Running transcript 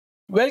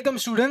Welcome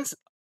students.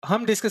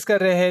 हम discuss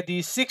कर रहे हैं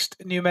दी sixth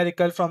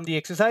numerical from the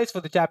exercise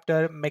for the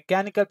chapter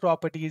mechanical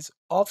properties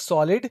of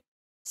solid.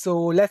 So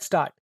let's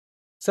start.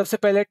 सबसे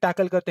पहले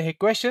टैकल करते हैं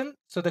question.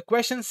 So the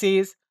question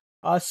says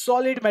a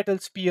solid metal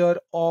sphere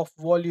of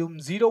volume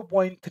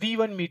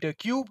 0.31 meter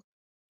cube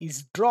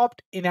is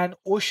dropped in an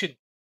ocean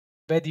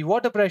where the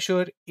water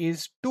pressure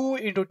is 2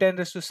 into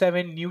 10 raised to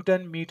 7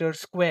 Newton meter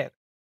square.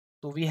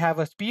 So we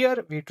have a sphere,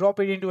 we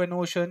drop it into an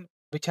ocean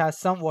which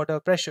has some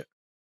water pressure.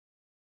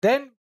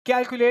 Then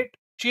calculate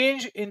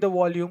change in the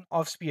volume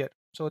of sphere.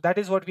 So that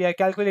is what we are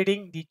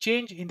calculating, the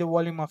change in the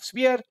volume of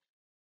sphere.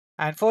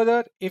 And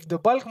further, if the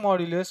bulk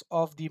modulus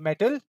of the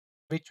metal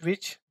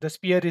which the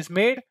sphere is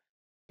made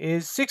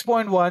is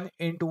 6.1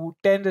 into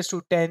 10 raised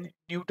to 10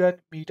 Newton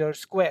meter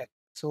square.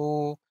 So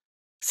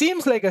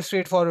seems like a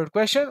straightforward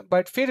question,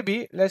 but फिर भी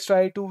let's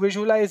try to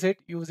visualize it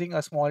using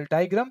a small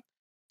diagram.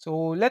 So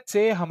let's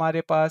say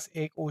हमारे पास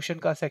एक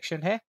ocean का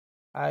section है.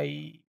 I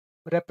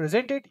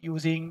represent it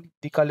using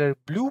the color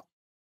blue.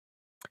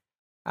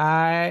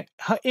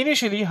 And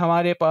initially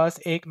हमारे पास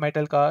एक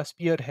metal का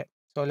sphere है.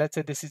 So let's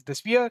say this is the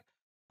sphere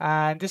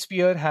and this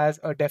sphere has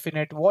a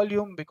definite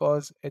volume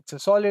because it's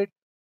a solid.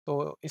 तो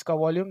इसका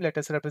volume let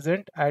us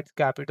represent at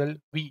capital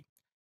V.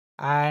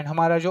 And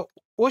हमारा जो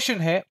ocean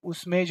है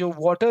उसमें जो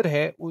water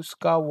है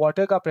उसका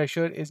water का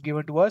pressure is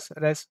given to us.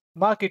 Let's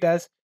mark it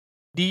as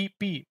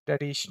dP,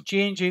 that is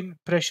change in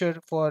pressure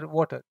for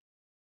water.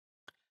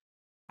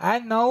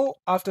 And now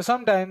after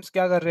some times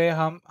क्या कर रहे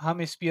हैं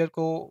हम इस स्पीयर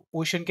को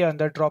ओशन के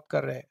अंदर ड्रॉप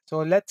कर रहे हैं.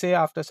 So let's say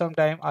after some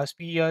time our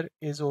sphere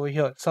is over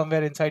here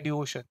somewhere inside the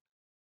ocean.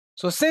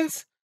 So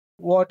since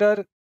water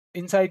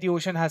inside the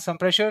ocean has some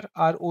pressure,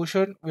 our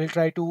ocean will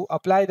try to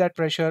apply that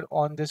pressure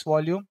on this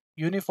volume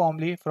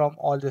uniformly from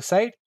all the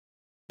side.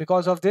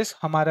 Because of this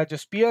हमारा जो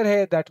sphere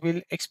है that will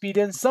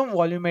experience some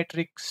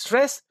volumetric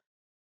stress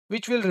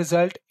which will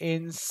result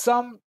in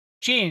some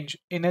change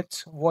in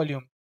its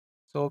volume.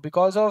 So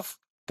because of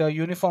the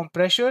uniform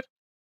pressure,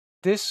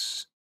 this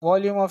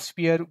volume of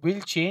sphere will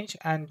change,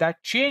 and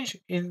that change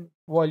in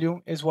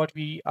volume is what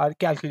we are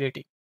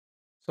calculating.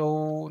 So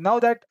now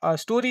that our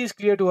story is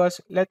clear to us,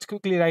 let's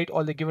quickly write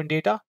all the given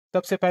data.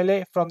 सबसे पहले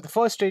from the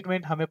first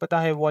statement हमें पता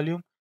है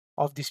volume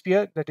of the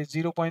sphere, that is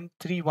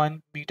 0.31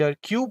 meter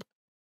cube.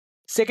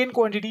 Second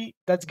quantity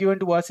that's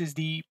given to us is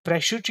the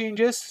pressure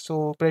changes.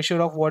 So pressure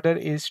of water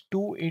is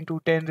 2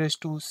 into 10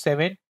 raised to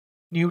 7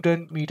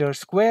 Newton meter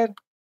square.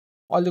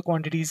 All the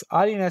quantities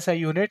are in SI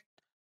unit.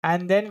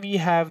 And then we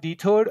have the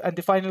third and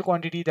the final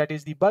quantity, that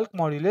is the bulk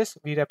modulus.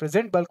 We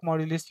represent bulk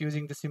modulus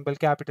using the symbol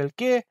capital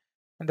K.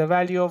 And the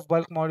value of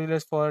bulk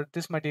modulus for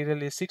this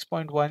material is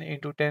 6.1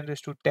 into 10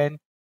 raised to 10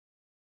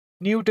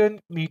 Newton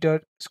meter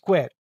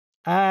square.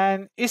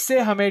 And इससे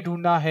हमें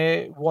ढूंढना है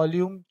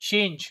volume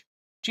change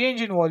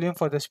in volume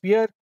for the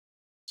sphere.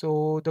 So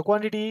the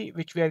quantity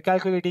which we are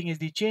calculating is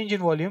the change in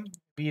volume.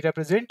 We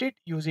represent it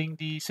using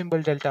the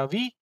symbol delta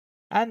V,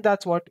 and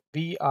that's what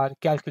we are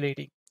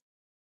calculating.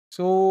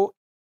 So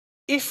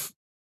if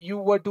you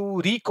were to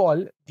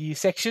recall the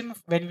section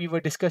when we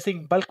were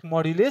discussing bulk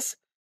modulus,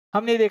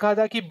 हमने देखा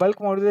था कि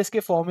bulk modulus के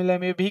formula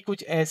में भी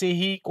कुछ ऐसे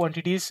ही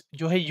quantities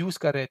जो है यूज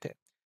कर रहे थे.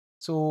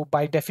 So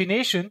by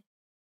definition,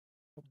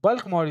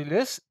 bulk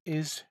modulus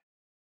is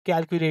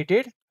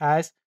calculated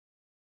as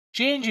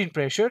change in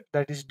pressure,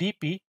 that is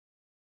dP,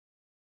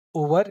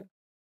 over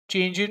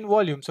change in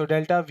volume, so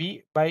delta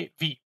V by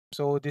V.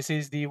 So this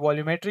is the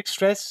volumetric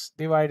stress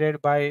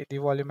divided by the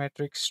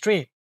volumetric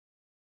strain.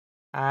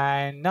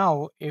 And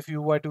now if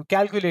you were to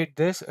calculate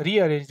this,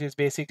 rearrange this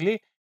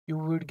basically, you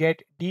would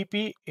get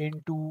dP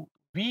into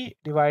V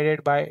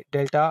divided by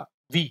delta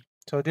V.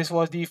 So this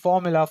was the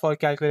formula for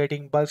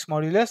calculating bulk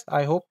modulus.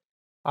 I hope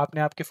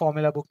आपने आपके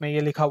formula book में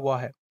ये लिखा हुआ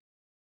है.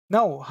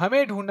 Now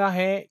हमें ढूंढना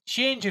है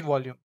change in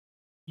volume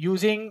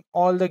using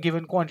all the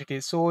given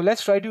quantities. So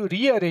let's try to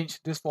rearrange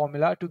this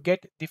formula to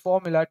get the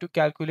formula to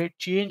calculate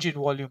change in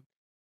volume.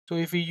 So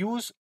if we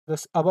use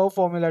this above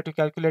formula to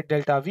calculate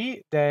delta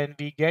V, then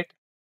we get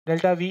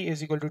delta V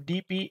is equal to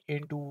dP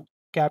into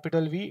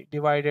capital V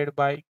divided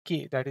by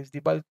K, that is the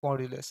bulk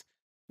modulus.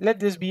 Let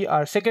this be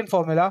our second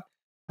formula.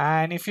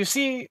 And if you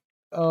see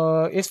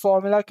इस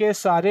formula के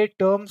सारे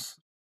terms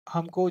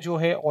हमको जो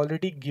है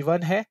already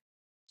given है.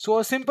 So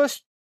a simple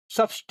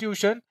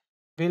substitution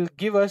will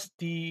give us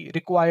the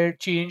required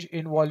change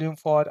in volume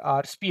for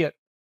our sphere.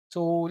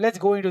 So let's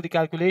go into the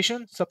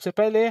calculation. सबसे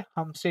पहले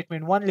हम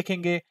statement 1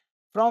 लिखेंगे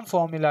from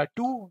formula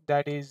 2,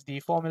 that is the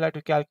formula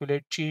to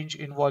calculate change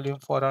in volume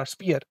for our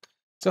sphere.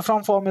 So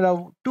from formula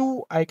 2,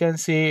 I can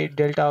say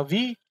delta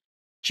V,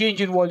 change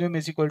in volume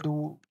is equal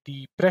to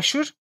the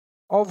pressure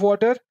of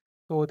water.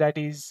 So that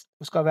is,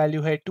 उसका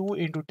value है 2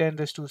 into 10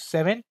 raised to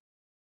 7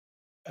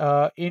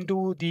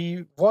 into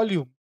the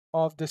volume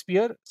of the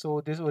sphere.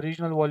 So this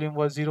original volume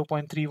was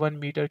 0.31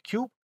 meter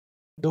cube.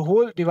 The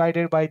whole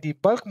divided by the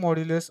bulk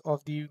modulus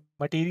of the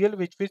material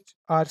which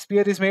our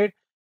sphere is made,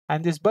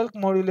 and this bulk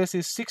modulus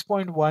is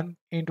 6.1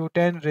 into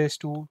 10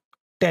 raised to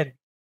 10.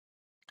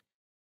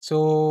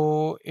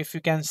 So if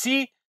you can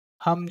see,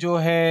 हम जो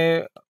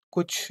है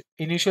कुछ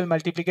initial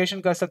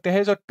multiplication कर सकते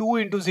हैं. So 2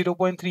 into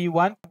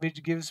 0.31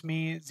 which gives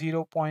me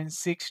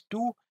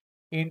 0.62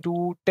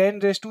 into 10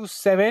 raised to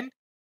 7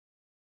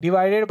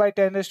 divided by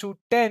 10 raised to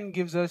 10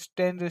 gives us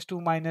 10 raised to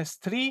minus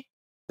 3,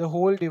 the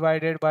whole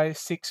divided by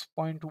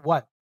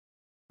 6.1.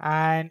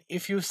 And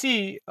if you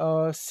see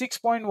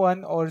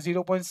 6.1 or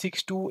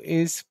 0.62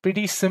 is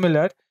pretty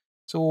similar.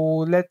 So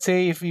let's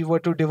say if we were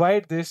to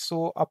divide this,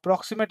 so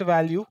approximate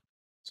value,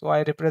 so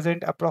I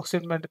represent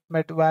approximate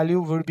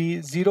value would be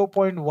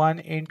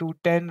 0.1 into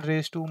 10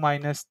 raised to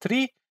minus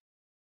 3,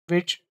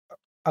 which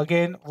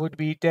again would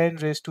be 10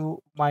 raised to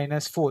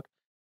minus 4.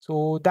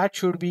 So that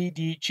should be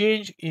the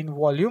change in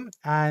volume,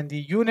 and the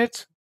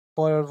units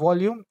for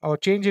volume or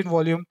change in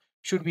volume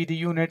should be the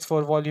units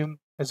for volume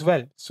as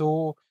well.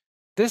 So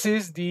this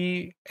is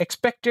the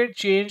expected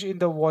change in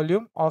the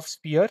volume of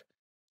sphere.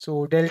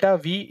 So delta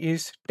V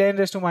is 10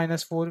 raised to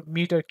minus 4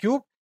 meter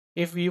cube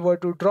if we were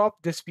to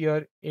drop the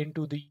sphere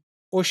into the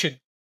ocean.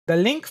 The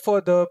link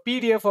for the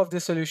PDF of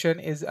this solution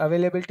is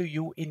available to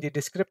you in the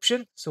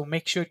description, so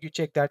make sure you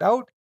check that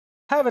out.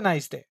 Have a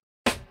nice day.